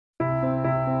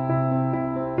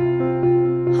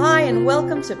and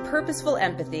welcome to Purposeful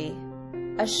Empathy,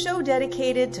 a show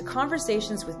dedicated to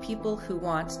conversations with people who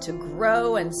want to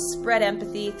grow and spread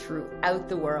empathy throughout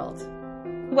the world.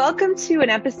 Welcome to an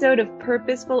episode of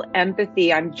Purposeful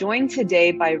Empathy. I'm joined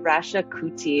today by Rasha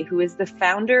Kuti, who is the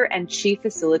founder and chief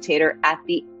facilitator at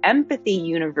the Empathy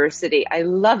University. I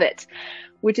love it,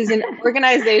 which is an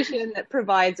organization that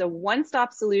provides a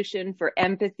one-stop solution for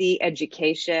empathy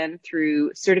education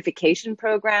through certification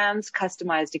programs,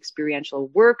 customized experiential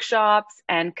workshops,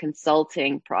 and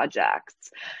consulting projects.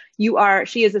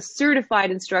 She is a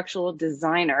certified instructional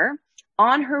designer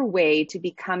on her way to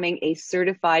becoming a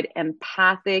certified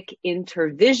empathic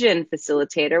intervision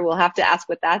facilitator. We'll have to ask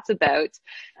what that's about.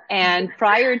 And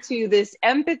prior to this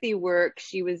empathy work,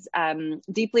 she was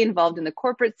deeply involved in the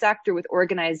corporate sector with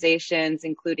organizations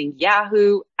including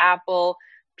Yahoo, Apple,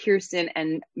 Pearson,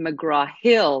 and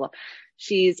McGraw-Hill.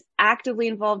 She's actively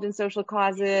involved in social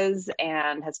causes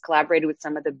and has collaborated with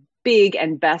some of the big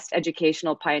and best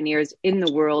educational pioneers in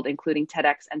the world, including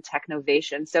TEDx and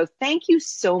Technovation. So thank you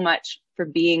so much for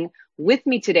being with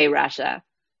me today, Rasha.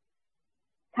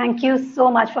 Thank you so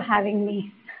much for having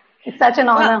me. It's such an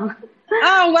honor.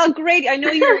 Well, great. I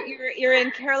know you're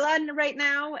in Kerala right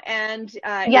now, and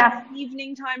yes, it's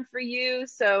evening time for you.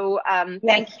 So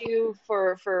thank you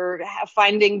for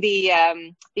finding the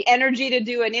energy to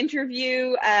do an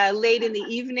interview late in the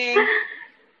evening.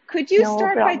 Could you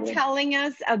start by telling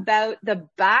us about the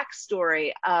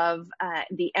backstory of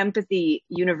the Empathy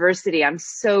University? I'm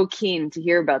so keen to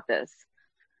hear about this.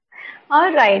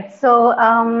 All right.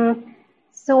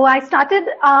 So I started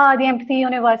the Empathy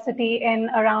University in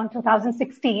around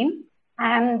 2016,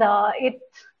 and it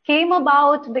came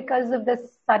about because of this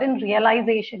sudden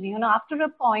realization. You know, after a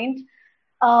point,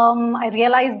 I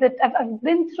realized that I've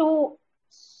been through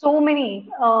so many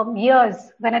years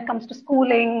when it comes to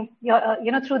schooling,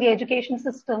 through the education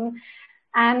system.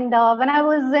 And when I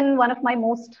was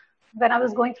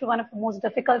going through one of the most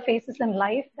difficult phases in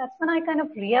life, that's when I kind of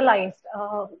realized,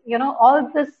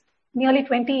 all this nearly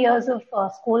 20 years of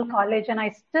school, college, and I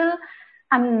still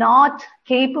am not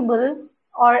capable,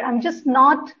 or I'm just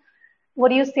not,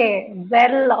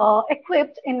 well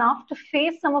equipped enough to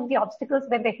face some of the obstacles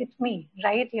when they hit me,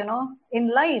 right,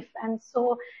 in life. And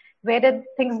so where did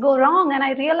things go wrong? And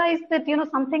I realized that,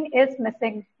 something is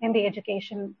missing in the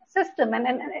education system.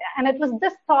 And it was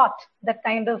this thought that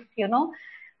kind of,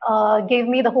 gave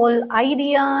me the whole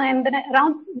idea. And then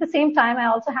around the same time, I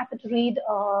also happened to read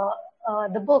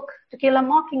the book To Kill a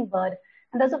Mockingbird,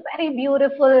 and there's a very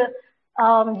beautiful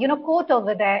quote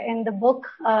over there in the book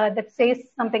that says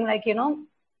something like,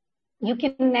 you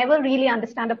can never really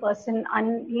understand a person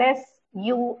unless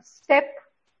you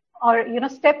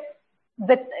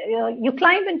you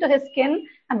climb into his skin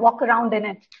and walk around in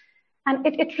it. And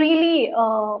it really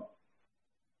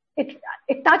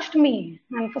it touched me,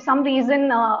 and for some reason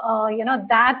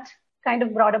that kind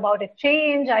of brought about a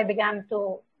change. I began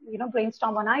to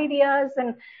brainstorm on ideas,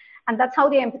 and that's how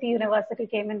the Empathy University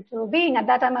came into being. At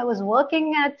that time, I was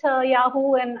working at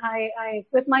Yahoo, and I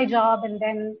quit my job, and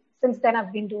then since then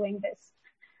I've been doing this.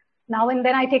 Now and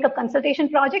then I take up consultation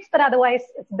projects, but otherwise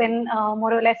it's been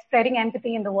more or less spreading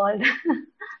empathy in the world.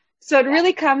 So it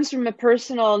really comes from a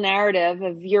personal narrative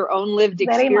of your own lived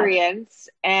experience,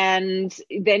 and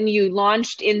then you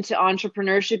launched into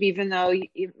entrepreneurship, even though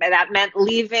that meant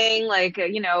leaving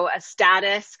a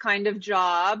status kind of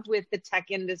job with the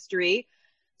tech industry.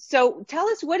 So tell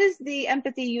us, what does the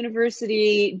Empathy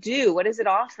University do? What does it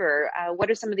offer?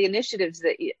 What are some of the initiatives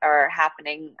that are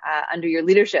happening under your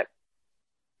leadership?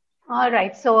 All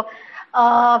right. So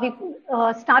we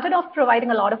started off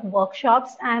providing a lot of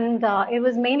workshops, and it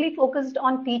was mainly focused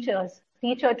on teacher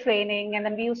training. And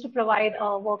then we used to provide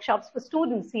workshops for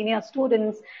students, senior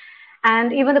students,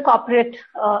 and even the corporate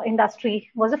industry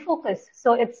was a focus.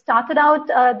 So it started out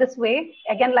this way.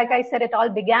 Again, like I said, it all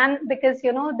began because,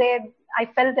 I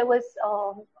felt there was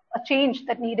a change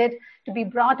that needed to be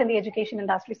brought in the education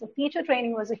industry. So teacher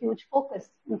training was a huge focus.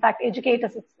 In fact,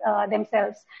 educators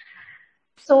themselves.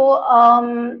 So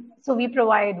we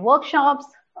provide workshops.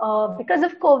 Because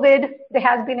of COVID, there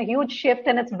has been a huge shift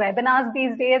in its webinars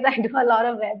these days. I do a lot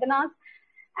of webinars.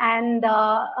 And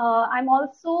I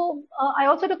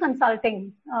also do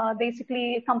consulting.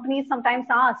 Basically, companies sometimes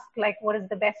ask, what is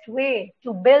the best way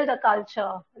to build a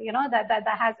culture, that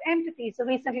has empathy. So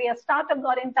recently a startup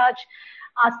got in touch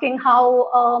asking how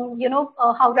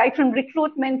right from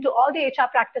recruitment to all the HR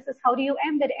practices, how do you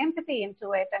embed empathy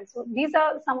into it? And so these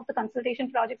are some of the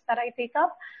consultation projects that I take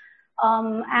up.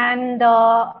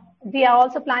 We are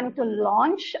also planning to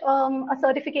launch a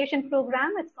certification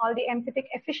program. It's called the Empathic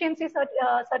Efficiency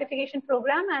Certification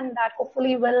Program, and that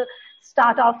hopefully will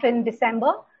start off in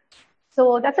December.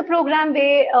 So that's a program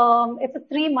where it's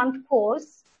a 3-month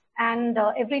course, and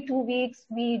every 2 weeks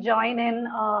we join in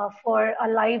for a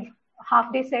live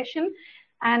half-day session.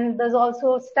 And there's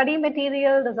also study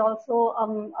material. There's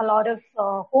also a lot of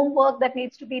homework that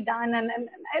needs to be done. And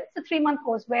it's a 3-month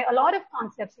course where a lot of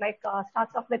concepts like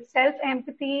starts off with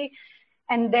self-empathy,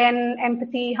 and then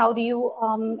empathy. How do you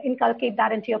inculcate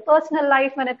that into your personal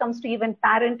life when it comes to even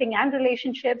parenting and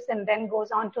relationships? And then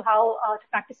goes on to how to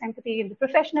practice empathy in the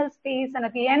professional space. And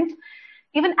at the end,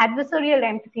 even adversarial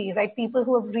empathy, right? People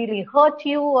who have really hurt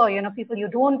you, or, you know, people you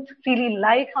don't really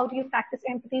like, how do you practice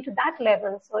empathy to that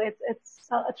level? So it's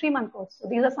a 3-month course. So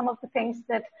these are some of the things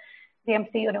that the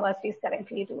Empathy University is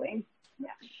currently doing. Yeah.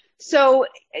 So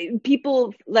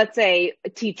people, let's say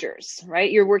teachers, right?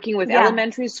 You're working with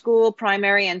elementary school,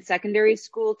 primary and secondary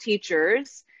school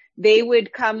teachers. They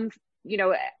would come, you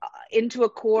know, into a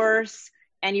course,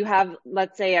 and you have,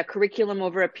 let's say, a curriculum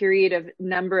over a period of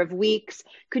number of weeks.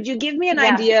 Could you give me an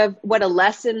idea of what a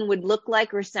lesson would look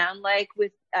like or sound like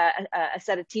with a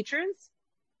set of teachers?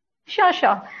 Sure.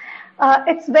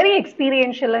 It's very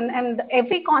experiential, and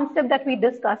every concept that we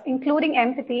discuss, including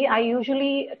empathy, I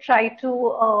usually try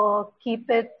to keep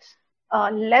it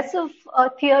less of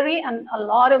theory and a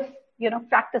lot of, you know,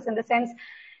 practice, in the sense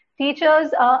teachers,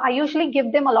 I usually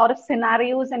give them a lot of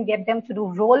scenarios and get them to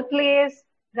do role plays.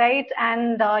 Right.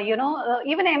 And,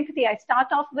 even empathy, I start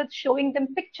off with showing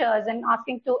them pictures and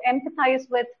asking to empathize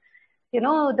with, you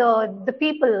know, the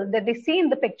people that they see in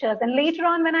the pictures. And later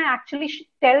on, when I actually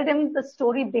tell them the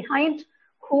story behind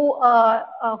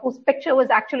whose picture was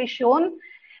actually shown,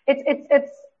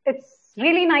 it's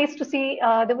really nice to see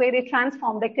the way they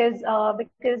transform, because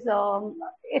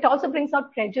it also brings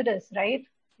out prejudice, right?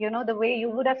 You know, the way you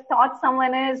would have thought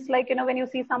someone is, like, you know, when you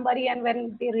see somebody and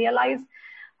when they realize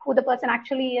who the person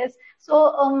actually is.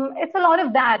 So it's a lot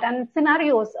of that, and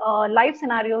scenarios, live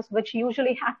scenarios, which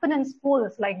usually happen in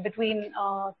schools, like between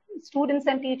students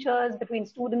and teachers, between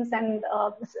students and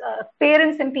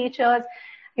parents and teachers,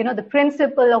 you know, the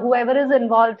principal or whoever is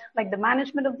involved, like the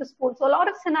management of the school. So a lot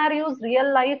of scenarios,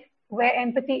 real life, where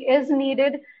empathy is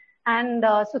needed. And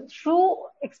so through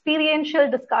experiential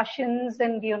discussions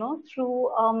and, you know, through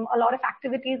a lot of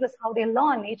activities is how they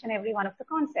learn each and every one of the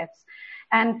concepts.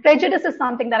 And prejudice is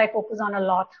something that I focus on a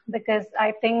lot, because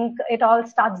I think it all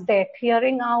starts there,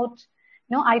 clearing out,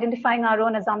 you know, identifying our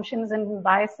own assumptions and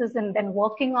biases, and then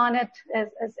working on it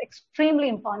is extremely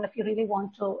important if you really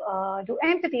want to do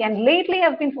empathy. And lately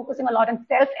I've been focusing a lot on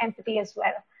self-empathy as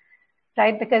well,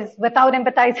 right? Because without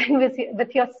empathizing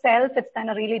with yourself, it's kind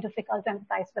of really difficult to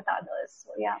empathize with others. So,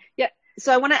 yeah. Yeah.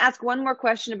 So I want to ask one more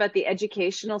question about the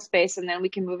educational space, and then we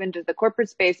can move into the corporate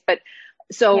space. But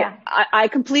so I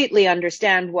completely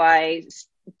understand why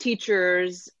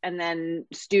teachers and then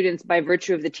students, by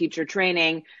virtue of the teacher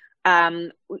training,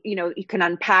 you know, you can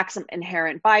unpack some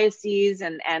inherent biases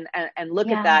and look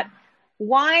at that.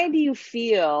 Why do you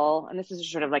feel, and this is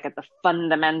sort of like at the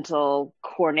fundamental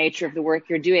core nature of the work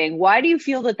you're doing, why do you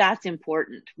feel that that's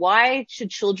important? Why should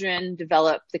children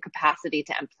develop the capacity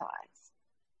to empathize?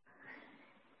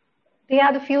 They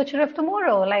are the future of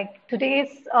tomorrow. Like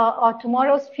today's or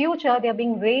tomorrow's future, they're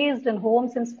being raised in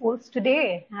homes and schools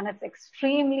today. And it's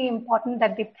extremely important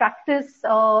that they practice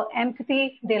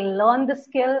empathy, they learn the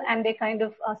skill, and they kind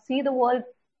of see the world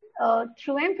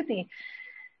through empathy.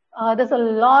 There's a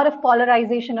lot of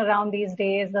polarization around these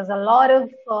days. There's a lot of,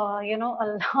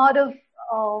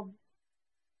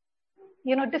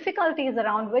 difficulties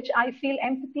around which I feel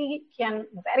empathy can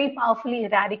very powerfully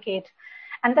eradicate.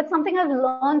 And that's something I've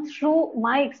learned through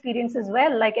my experience as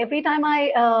well. Like every time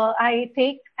I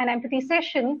take an empathy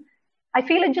session, I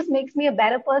feel it just makes me a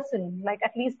better person, like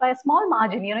at least by a small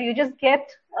margin. You know, you just get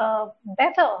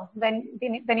better when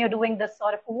you're doing this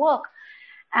sort of work.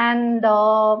 And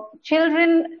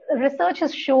children, research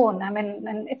has shown,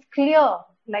 and it's clear,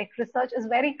 like research is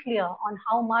very clear on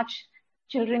how much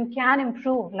children can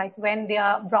improve, like when they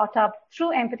are brought up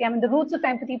through empathy. The Roots of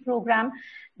Empathy program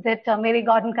that Mary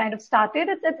Gordon kind of started,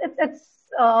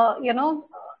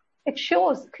 it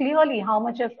shows clearly how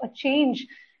much of a change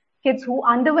kids who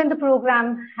underwent the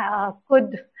program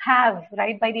could have,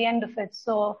 right, by the end of it.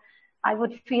 So I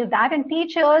would feel that. And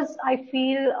teachers, I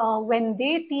feel when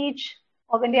they teach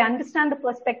or when they understand the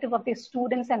perspective of their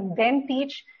students and then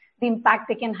teach, the impact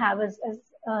they can have is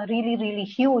really, really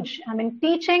huge.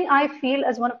 Teaching, I feel,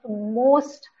 is one of the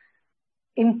most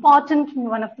important,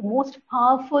 one of the most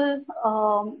powerful,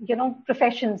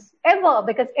 professions ever,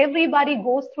 because everybody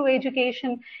goes through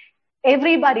education.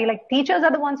 Everybody, like teachers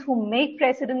are the ones who make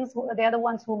presidents. They are the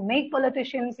ones who make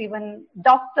politicians, even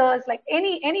doctors, like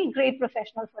any great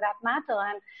professional for that matter.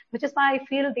 And which is why I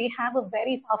feel they have a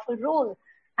very powerful role.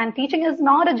 And teaching is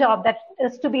not a job that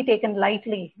is to be taken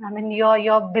lightly. I mean,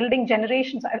 you're building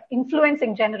generations,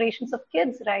 influencing generations of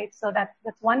kids, right? So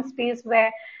that's one space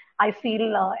where I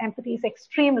feel empathy is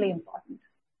extremely important.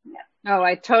 Yeah. Oh,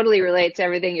 I totally relate to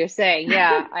everything you're saying.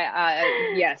 Yeah.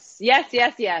 Yes. So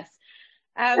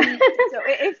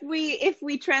if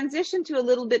we transition to a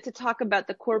little bit to talk about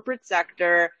the corporate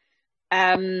sector,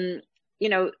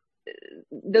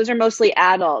 those are mostly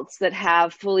adults that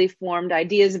have fully formed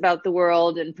ideas about the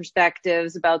world and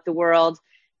perspectives about the world,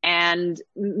 and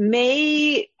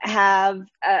may have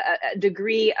a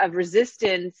degree of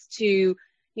resistance to,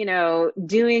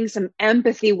 doing some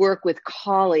empathy work with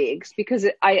colleagues, because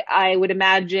I would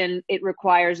imagine it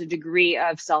requires a degree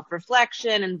of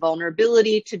self-reflection and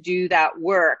vulnerability to do that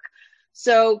work.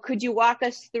 So could you walk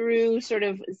us through sort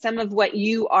of some of what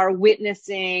you are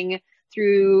witnessing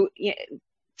through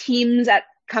teams at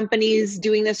companies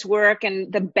doing this work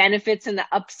and the benefits and the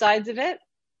upsides of it?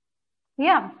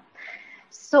 Yeah.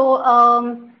 So,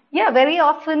 very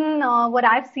often what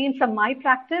I've seen from my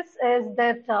practice is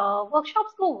that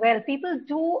workshops go well. People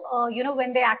do,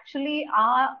 when they actually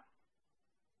are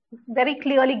very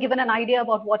clearly given an idea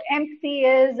about what empathy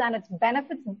is and its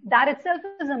benefits, that itself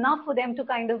is enough for them to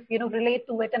kind of, relate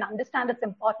to it and understand its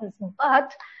importance.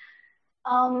 But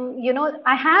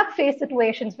I have faced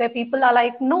situations where people are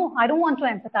like, no, I don't want to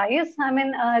empathize. I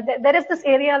mean, there is this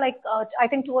area, like, I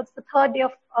think towards the third day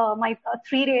of my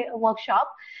 3-day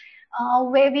workshop,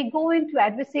 where we go into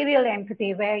adversarial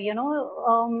empathy, where, you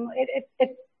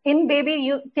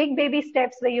take baby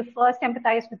steps where you first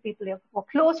empathize with people who are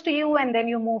close to you, and then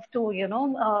you move to,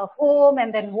 home,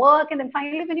 and then work. And then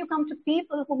finally, when you come to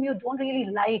people whom you don't really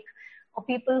like, or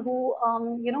people who,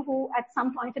 who at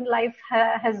some point in life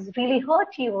has really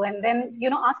hurt you, and then,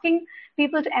 asking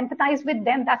people to empathize with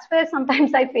them, that's where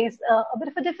sometimes I face a bit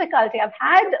of a difficulty. I've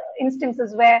had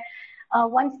instances where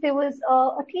once there was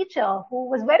a teacher who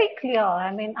was very clear.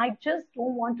 I mean, I just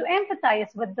don't want to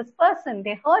empathize with this person.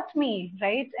 They hurt me,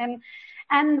 right?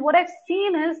 And what I've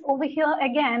seen is over here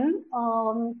again,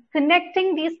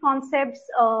 connecting these concepts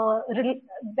very,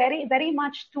 very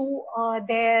much to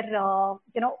their,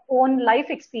 own life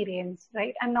experience,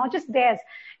 right? And not just theirs.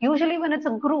 Usually when it's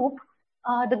a group,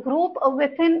 the group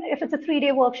within, if it's a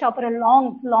 3-day workshop or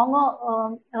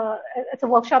it's a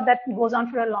workshop that goes on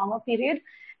for a longer period,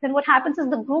 then what happens is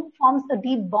the group forms a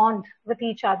deep bond with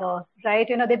each other, right?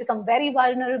 They become very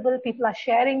vulnerable. People are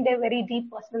sharing their very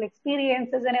deep personal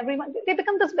experiences, and they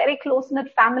become this very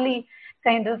close-knit family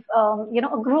kind of, a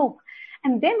group.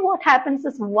 And then what happens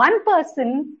is one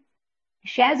person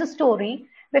shares a story.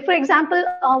 Where, for example,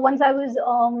 once I was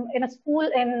in a school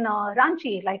in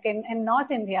Ranchi, like in North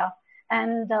India,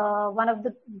 and one of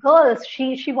the girls,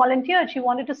 she volunteered. She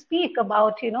wanted to speak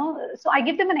about, so I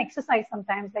give them an exercise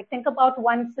sometimes, like think about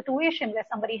one situation where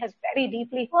somebody has very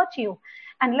deeply hurt you.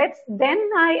 And then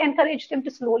I encourage them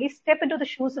to slowly step into the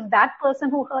shoes of that person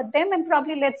who hurt them, and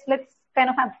probably let's kind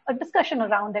of have a discussion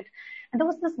around it. And there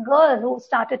was this girl who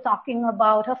started talking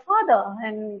about her father.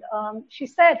 And she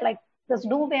said, like, there's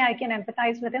no way I can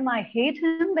empathize with him. I hate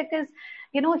him because,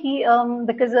 he's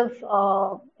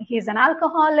an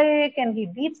alcoholic, and he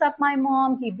beats up my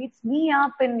mom. He beats me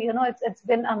up, and, it's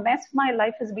been a mess. My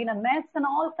life has been a mess, and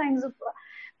all kinds of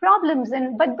problems.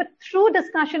 And, but through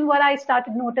discussion, what I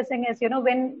started noticing is,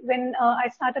 when I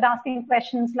started asking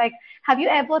questions like, have you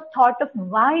ever thought of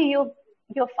why your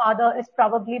father is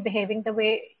probably behaving the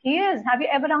way he is? Have you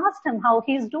ever asked him how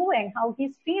he's doing, how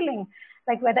he's feeling?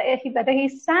 Like whether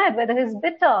he's sad, whether he's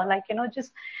bitter, like,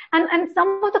 just, and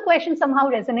some of the questions somehow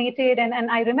resonated. And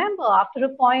I remember after a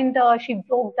point, she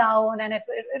broke down, and it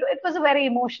was a very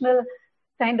emotional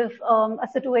kind of a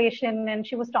situation. And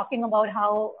she was talking about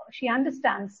how she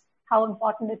understands how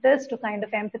important it is to kind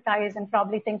of empathize and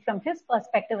probably think from his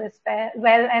perspective as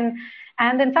well. And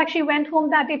in fact, she went home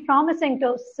that day promising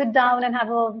to sit down and have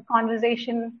a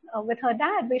conversation with her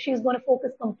dad, where she's going to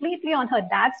focus completely on her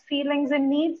dad's feelings and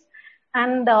needs,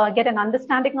 and get an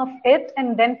understanding of it,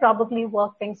 and then probably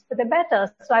work things for the better.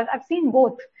 So I've seen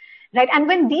both, right? And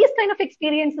when these kind of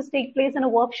experiences take place in a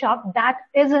workshop, that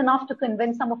is enough to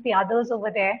convince some of the others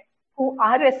over there who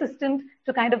are resistant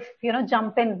to kind of,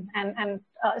 jump in. And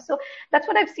so that's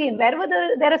what I've seen. Wherever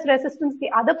there is resistance,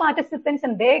 the other participants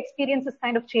and their experiences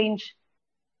kind of change,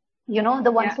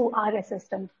 the ones who are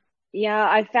resistant. Yeah,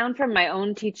 I found from my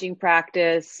own teaching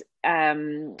practice,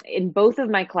 in both of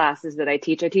my classes that I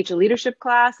teach a leadership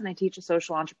class and I teach a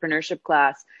social entrepreneurship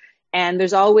class. And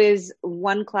there's always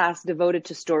one class devoted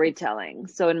to storytelling.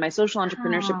 So in my social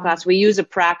entrepreneurship class, we use a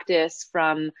practice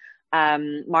from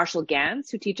Marshall Gantz,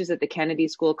 who teaches at the Kennedy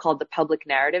School, called the public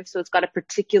narrative. So it's got a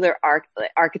particular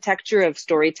architecture of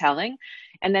storytelling.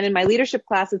 And then in my leadership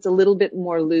class, it's a little bit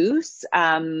more loose,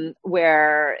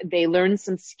 where they learn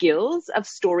some skills of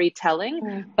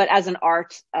storytelling, but as an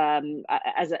art,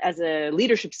 as a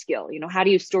leadership skill. How do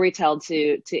you storytell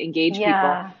to engage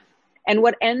people? And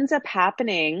what ends up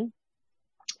happening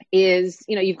is,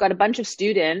 you've got a bunch of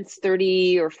students,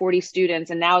 30 or 40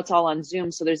 students, and now it's all on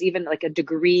Zoom. So there's even like a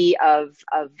degree of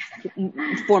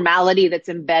formality that's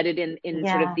embedded in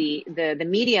sort of the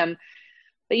medium.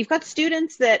 But you've got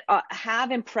students that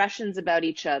have impressions about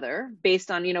each other based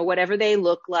on, whatever they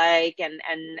look like and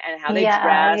how they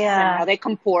dress and how they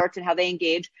comport and how they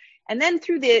engage. And then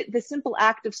through the simple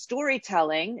act of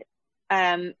storytelling,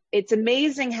 it's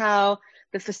amazing how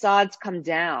the facades come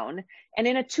down. And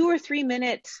in a 2 or 3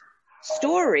 minute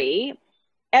story,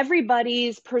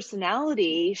 everybody's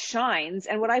personality shines.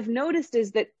 And what I've noticed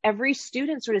is that every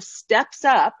student sort of steps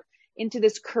up into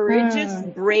this courageous,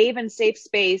 brave, and safe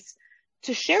space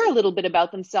to share a little bit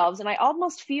about themselves. And I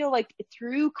almost feel like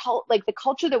through the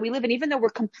culture that we live in, even though we're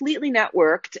completely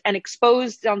networked and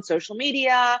exposed on social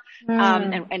media,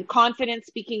 and confident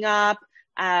speaking up,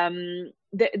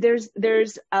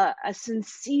 there's a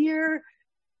sincere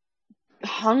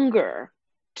hunger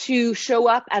to show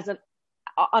up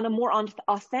on a more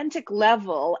authentic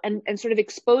level and sort of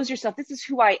expose yourself. This is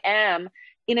who I am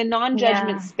in a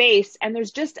non-judgment space. And there's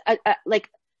just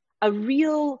a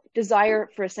real desire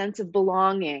for a sense of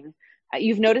belonging.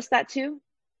 You've noticed that too?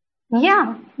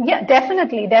 Yeah,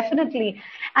 definitely.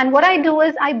 And what I do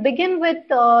is I begin with,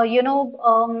 I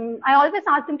always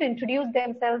ask them to introduce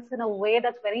themselves in a way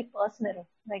that's very personal.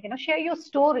 Like, share your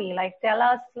story, like tell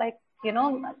us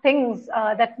things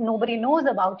that nobody knows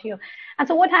about you. And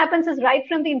so what happens is right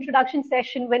from the introduction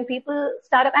session, when people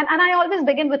start up, and I always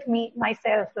begin with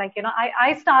myself,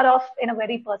 I start off in a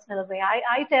very personal way.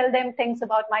 I tell them things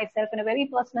about myself in a very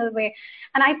personal way.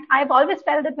 And I've always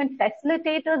felt that when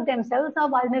facilitators themselves are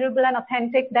vulnerable and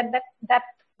authentic, that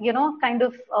kind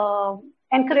of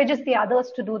encourages the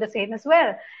others to do the same as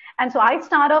well. And so I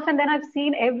start off, and then I've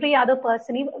seen every other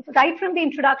person, right from the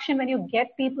introduction, when you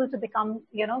get people to become,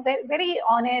 very, very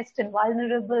honest and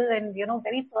vulnerable and,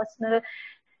 very personal,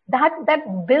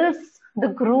 that builds the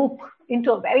group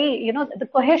into a very, the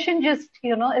cohesion just,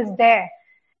 is there.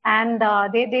 And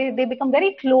they become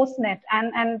very close-knit.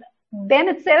 And then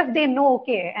itself, they know,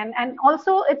 okay. And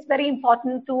also, it's very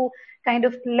important to kind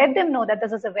of let them know that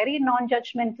this is a very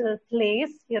non-judgmental place,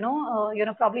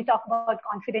 probably talk about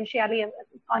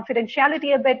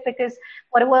confidentiality a bit, because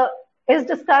whatever is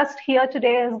discussed here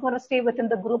today is going to stay within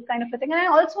the group kind of a thing. And I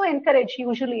also encourage,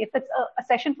 usually, if it's a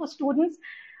session for students,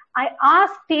 I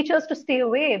ask teachers to stay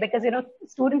away because,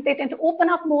 students, they tend to open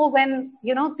up more when,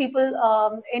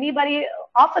 people, anybody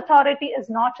of authority is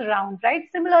not around, right?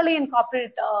 Similarly, in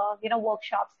corporate,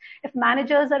 workshops, if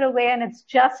managers are away and it's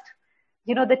just,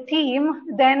 the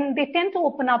team, then they tend to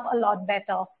open up a lot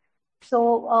better.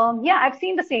 So, I've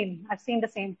seen the same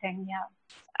thing. Yeah.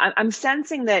 I'm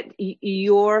sensing that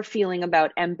your feeling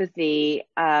about empathy,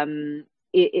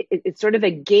 it's sort of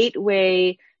a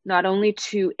gateway, not only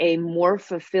to a more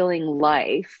fulfilling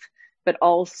life, but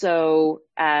also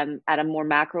at a more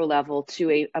macro level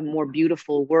to a more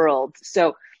beautiful world.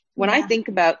 So when I think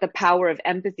about the power of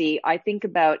empathy, I think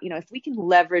about, if we can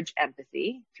leverage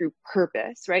empathy through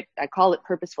purpose, right? I call it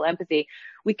purposeful empathy.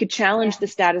 We could challenge the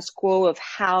status quo of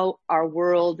how our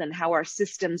world and how our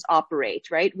systems operate,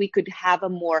 right? We could have a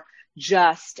more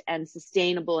just and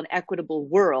sustainable and equitable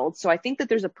world. So I think that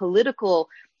there's a political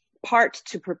part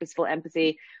to purposeful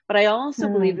empathy, but I also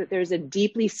believe that there's a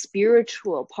deeply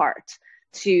spiritual part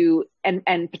to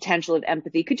and potential of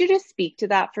empathy. Could you just speak to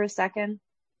that for a second?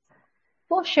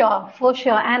 For sure.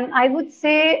 And I would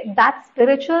say that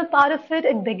spiritual part of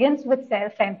it begins with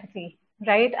self-empathy,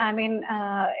 right? I mean,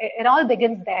 it all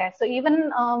begins there. So even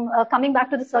coming back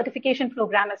to the certification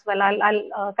program as well,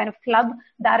 I'll kind of club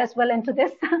that as well into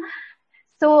this.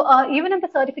 So even in the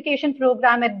certification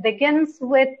program, it begins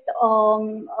with,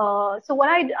 so what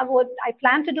I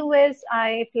plan to do is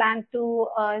I plan to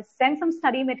send some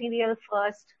study material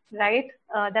first, right?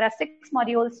 There are 6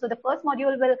 modules. So the first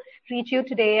module will reach you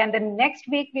today. And then next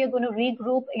week, we are going to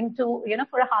regroup into,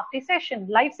 for a half-day session,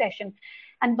 live session.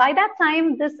 And by that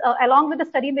time, this, along with the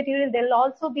study material, there'll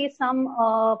also be some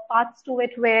parts to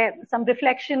it where some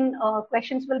reflection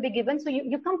questions will be given. So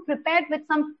you come prepared with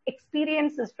some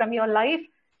experiences from your life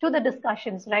to the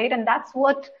discussions, right? And that's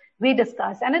what we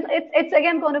discuss. And it's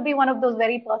again going to be one of those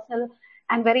very personal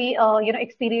and very,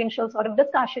 experiential sort of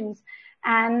discussions.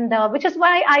 And which is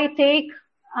why I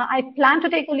plan to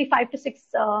take only 5 to 6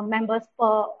 members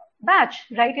per batch,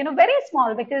 right? Very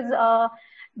small, because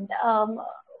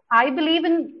I believe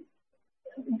in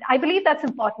I believe that's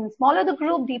important. Smaller the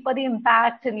group, deeper the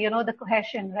impact and, the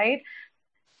cohesion, right?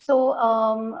 So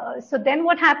then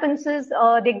what happens is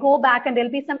they go back and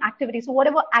there'll be some activity. So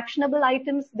whatever actionable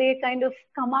items they kind of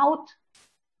come out,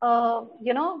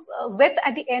 with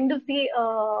at the end of the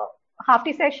half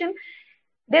day session,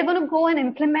 they're going to go and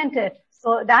implement it.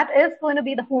 So that is going to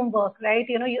be the homework, right?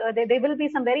 There will be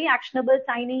some very actionable,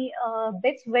 tiny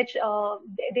bits which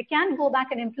they can go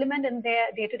back and implement in their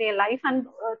day-to-day life. And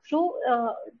through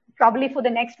probably for the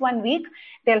next 1 week,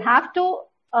 they'll have to,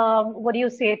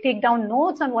 take down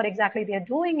notes on what exactly they're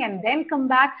doing and then come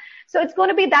back. So it's going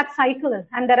to be that cycle.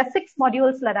 And there are 6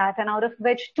 modules like that, and out of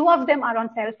which 2 of them are on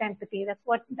self-empathy.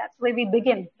 That's where we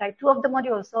begin, right? 2 of the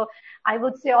modules. So I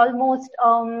would say almost,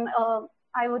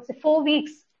 4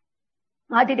 weeks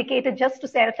are dedicated just to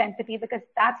self-empathy, because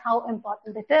that's how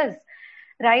important it is,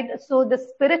 right? So the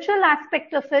spiritual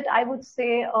aspect of it, I would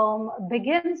say,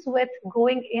 begins with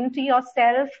going into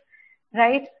yourself,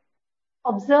 right?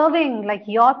 Observing like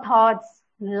your thoughts,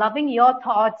 loving your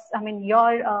thoughts. I mean,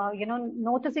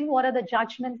 noticing what are the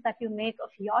judgments that you make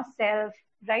of yourself,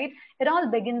 right? It all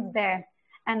begins there.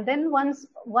 And then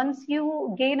once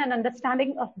you gain an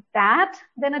understanding of that,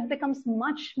 then it becomes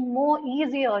much more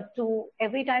easier to,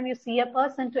 every time you see a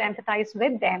person, to empathize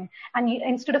with them. And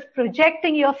instead of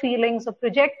projecting your feelings or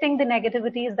projecting the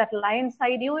negativities that lie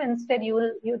inside you, instead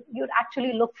you'd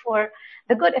actually look for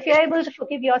the good. If you're able to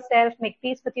forgive yourself, make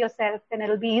peace with yourself, then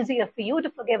it'll be easier for you to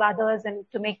forgive others and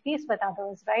to make peace with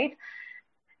others, right?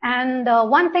 And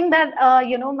one thing that,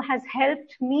 has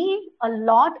helped me a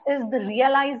lot is the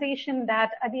realization that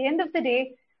at the end of the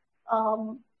day,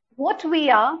 what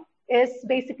we are is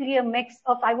basically a mix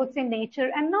of, I would say, nature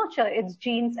and nurture. It's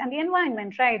genes and the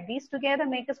environment, right? These together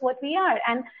make us what we are.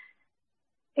 And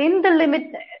in the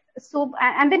limit,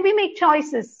 and then we make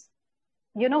choices,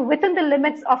 within the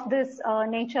limits of this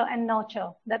nature and nurture.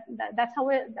 That's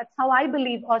how I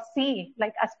believe or see,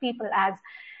 like, us people as.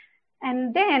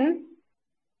 And then,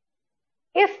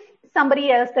 if somebody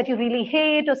else that you really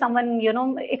hate, or someone,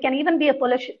 it can even be a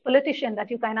politician that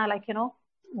you kind of like,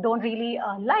 don't really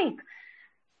like.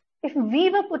 If we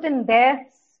were put in their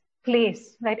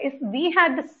place, right? If we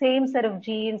had the same set of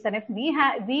genes, and if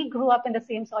we grew up in the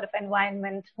same sort of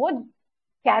environment, what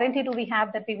guarantee do we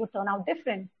have that we would turn out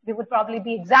different? We would probably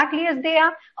be exactly as they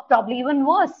are, or probably even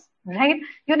worse, right?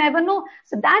 You never know.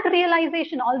 So that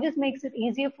realization always makes it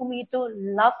easier for me to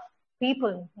love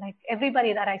people, like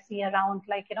everybody that I see around.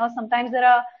 Like, sometimes there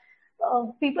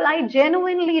are people I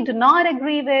genuinely do not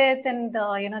agree with, and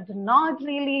do not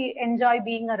really enjoy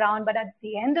being around. But at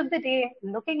the end of the day,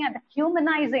 looking at the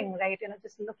humanizing, right?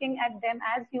 Just looking at them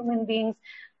as human beings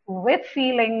with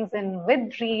feelings and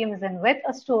with dreams and with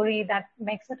a story, that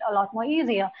makes it a lot more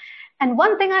easier. And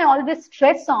one thing I always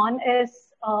stress on is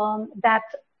that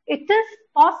it is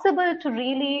possible to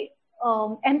really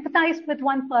empathize with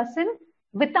one person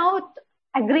without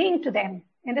agreeing to them.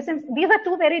 In the sense, these are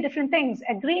 2 very different things.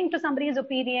 Agreeing to somebody's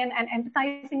opinion and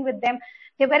empathizing with them,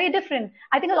 they're very different.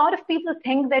 I think a lot of people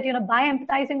think that, by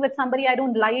empathizing with somebody I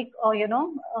don't like, or,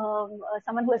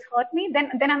 someone who has hurt me,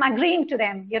 then I'm agreeing to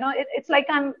them. It's like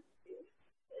I'm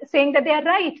saying that they are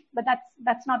right, but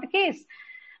that's not the case.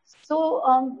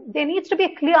 So there needs to be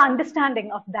a clear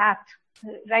understanding of that,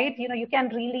 right? You can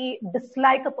really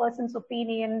dislike a person's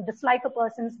opinion, dislike a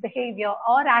person's behavior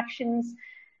or actions,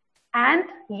 and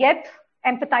yet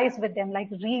empathize with them, like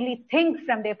really think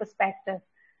from their perspective.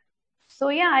 So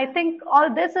yeah, I think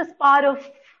all this is part of,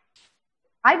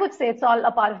 I would say it's all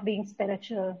a part of being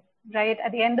spiritual, right?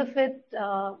 At the end of it,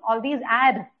 all these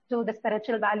add to the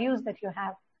spiritual values that you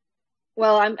have.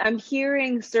 Well, I'm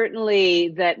hearing certainly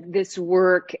that this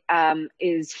work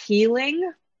is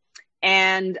healing.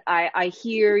 And I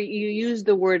hear you use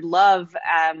the word love,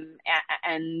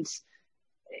 and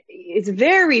it's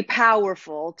very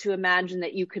powerful to imagine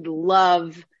that you could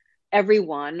love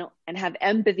everyone and have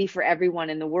empathy for everyone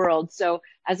in the world. So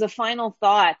as a final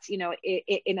thought,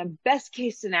 in a best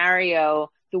case scenario,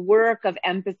 the work of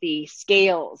empathy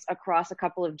scales across a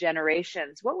couple of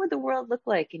generations. What would the world look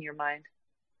like in your mind?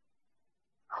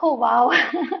 Oh, wow.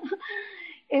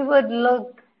 It would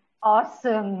look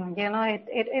awesome.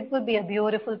 It would be a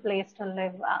beautiful place to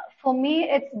live. For me,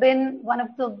 it's been one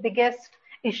of the biggest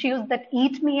issues that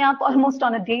eat me up almost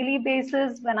on a daily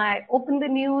basis. When I open the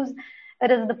news, it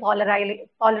is the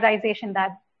polarization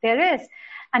that there is.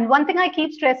 And one thing I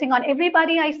keep stressing on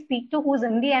everybody I speak to who's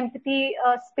in the empathy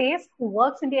space, who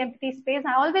works in the empathy space,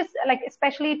 I always, like,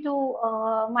 especially to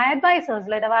my advisors,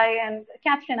 Ledavai and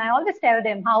Catherine, I always tell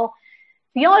them how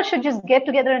we all should just get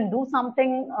together and do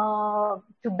something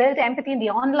to build empathy in the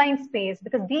online space,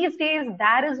 because these days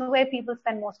that is where people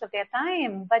spend most of their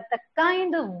time. But the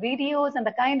kind of videos and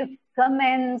the kind of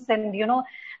comments and,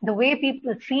 the way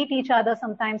people treat each other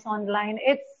sometimes online,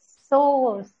 it's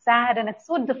so sad and it's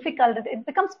so difficult. It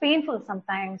becomes painful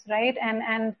sometimes, right?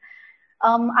 And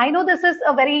I know this is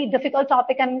a very difficult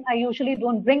topic and I usually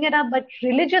don't bring it up, but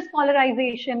religious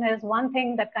polarization is one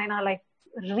thing that kind of like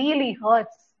really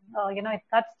hurts. It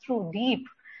cuts through deep.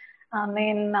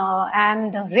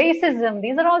 And racism,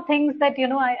 these are all things that,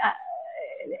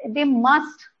 they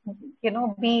must,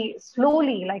 be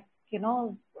slowly,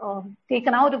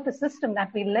 taken out of the system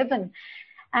that we live in.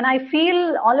 And I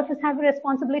feel all of us have a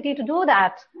responsibility to do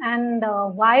that. And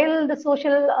while the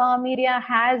social media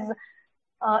has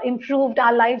improved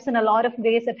our lives in a lot of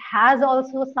ways, it has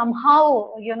also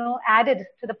somehow, added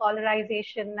to the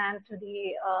polarization and to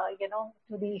the,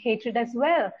 to the hatred as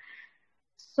well.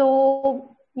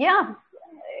 So, yeah,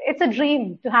 it's a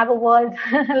dream to have a world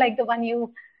like the one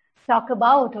you talk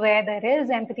about, where there is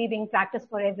empathy being practiced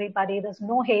for everybody. There's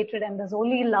no hatred and there's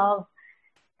only love.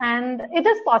 And it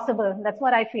is possible. That's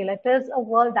what I feel. It is a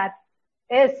world that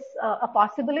is a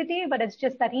possibility, but it's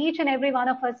just that each and every one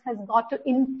of us has got to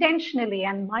intentionally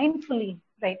and mindfully,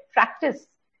 right, practice,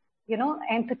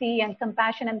 empathy and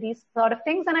compassion and these sort of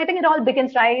things. And I think it all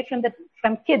begins right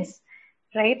from kids,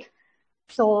 right?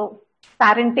 So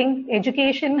parenting,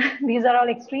 education, these are all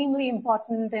extremely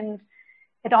important, and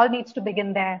it all needs to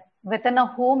begin there within a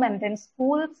home and then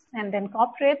schools and then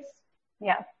corporates.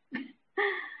 Yeah.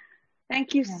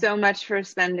 Thank you so much for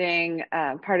spending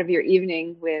part of your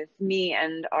evening with me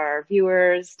and our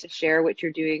viewers to share what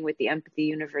you're doing with the Empathy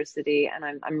University. And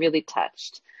I'm really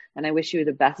touched, and I wish you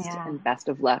the best and best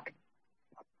of luck.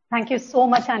 Thank you so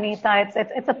much, Anita.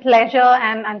 It's a pleasure,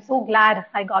 and I'm so glad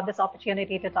I got this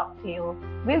opportunity to talk to you.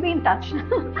 We'll be in touch.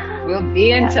 We'll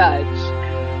be in touch.